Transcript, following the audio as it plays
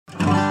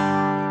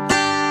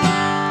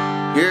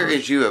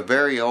is you a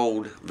very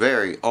old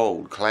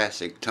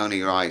classic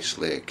Tony Rice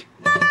lick.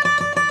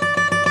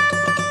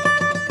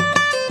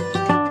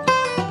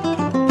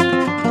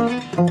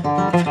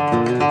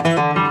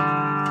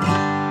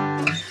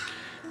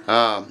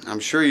 I'm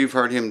sure you've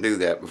heard him do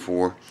that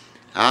before.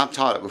 I've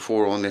taught it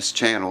before on this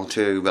channel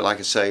too, but like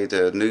I say,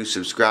 the new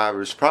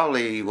subscribers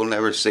probably will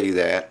never see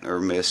that or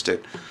missed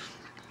it.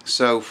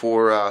 So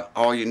for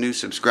all you new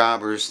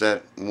subscribers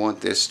that want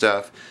this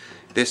stuff,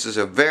 this is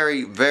a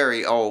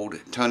very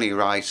old Tony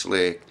Rice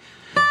lick.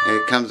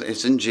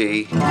 It's in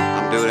G.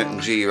 I'm doing it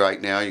in G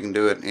right now. You can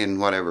do it in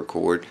whatever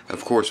chord,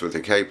 of course with the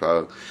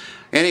capo.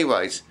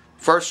 Anyways,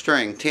 first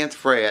string, 10th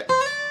fret.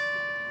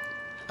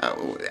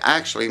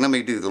 Actually, let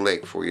me do the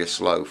lick for you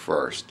slow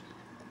first.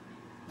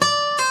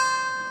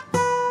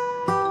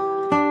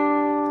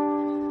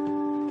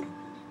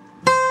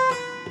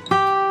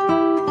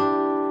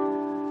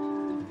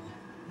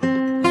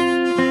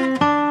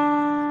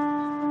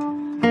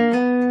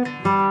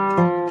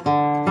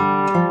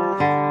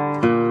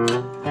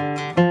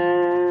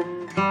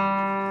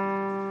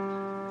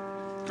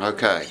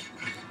 Okay,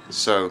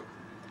 so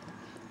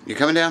you're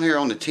coming down here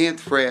on the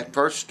 10th fret,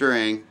 first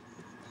string,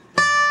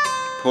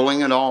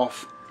 pulling it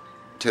off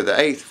to the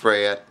 8th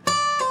fret,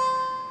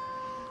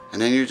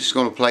 and then you're just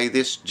going to play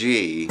this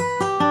G.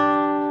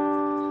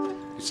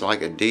 It's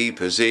like a D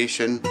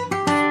position,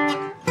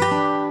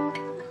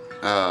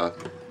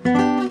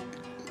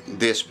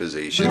 this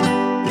position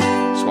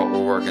is what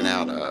we're working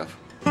out of,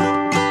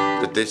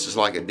 but this is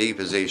like a D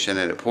position,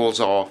 and it pulls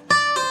off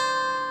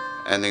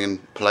and then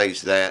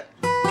plays that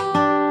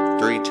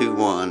 3, 2,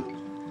 1,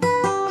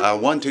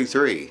 1, 2,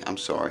 3, I'm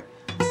sorry.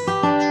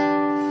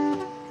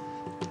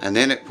 And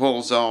then it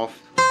pulls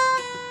off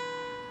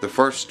the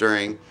first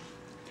string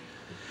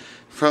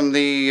from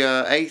the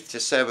 8th to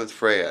 7th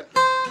fret.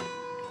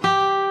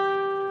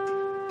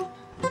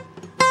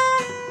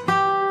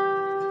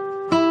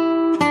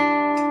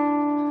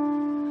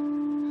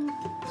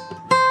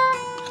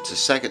 It's the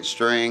second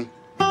string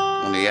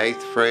on the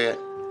 8th fret,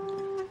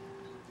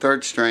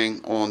 third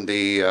string on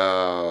the,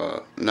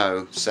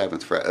 no,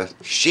 7th fret,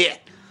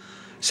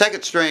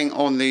 second string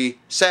on the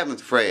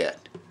 7th fret.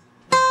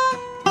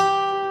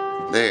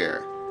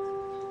 There.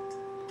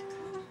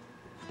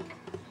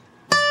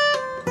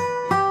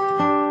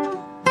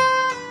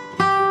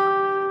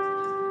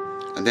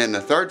 And then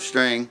the third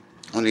string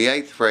on the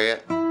 8th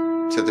fret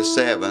to the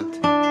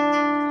 7th.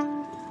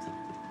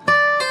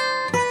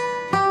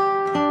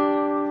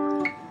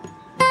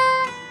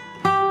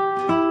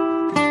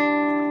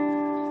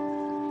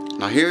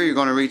 Now here you're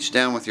going to reach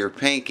down with your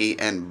pinky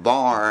and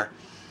bar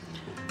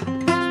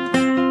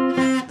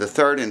the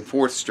 3rd and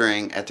 4th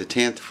string at the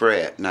 10th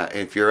fret. Now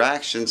if your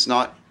action's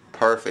not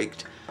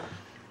perfect,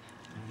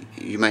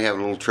 you may have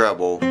a little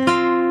trouble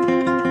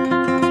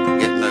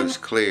getting those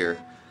clear.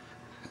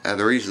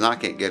 The reason I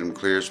can't get them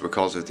clear is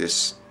because of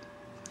this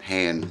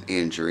hand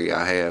injury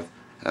I have,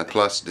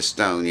 plus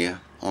dystonia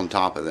on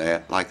top of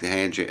that. Like the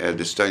hand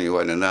dystonia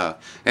wasn't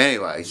enough.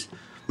 Anyways,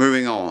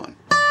 moving on.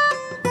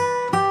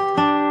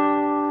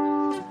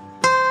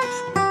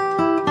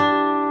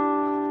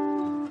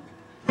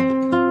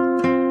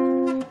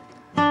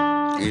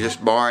 You're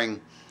just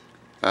barring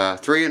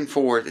 3 and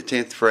 4 at the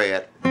 10th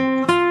fret,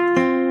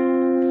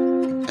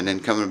 and then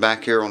coming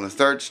back here on the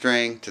 3rd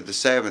string to the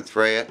 7th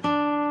fret,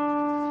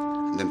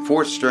 and then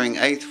 4th string,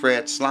 8th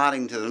fret,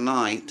 sliding to the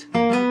 9th,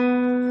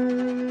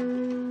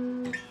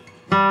 and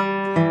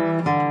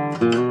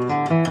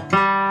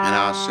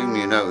I assume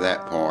you know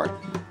that part.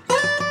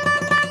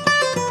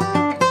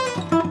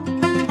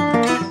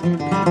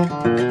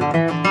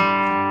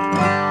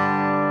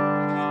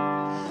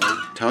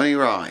 Tony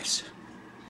Rice.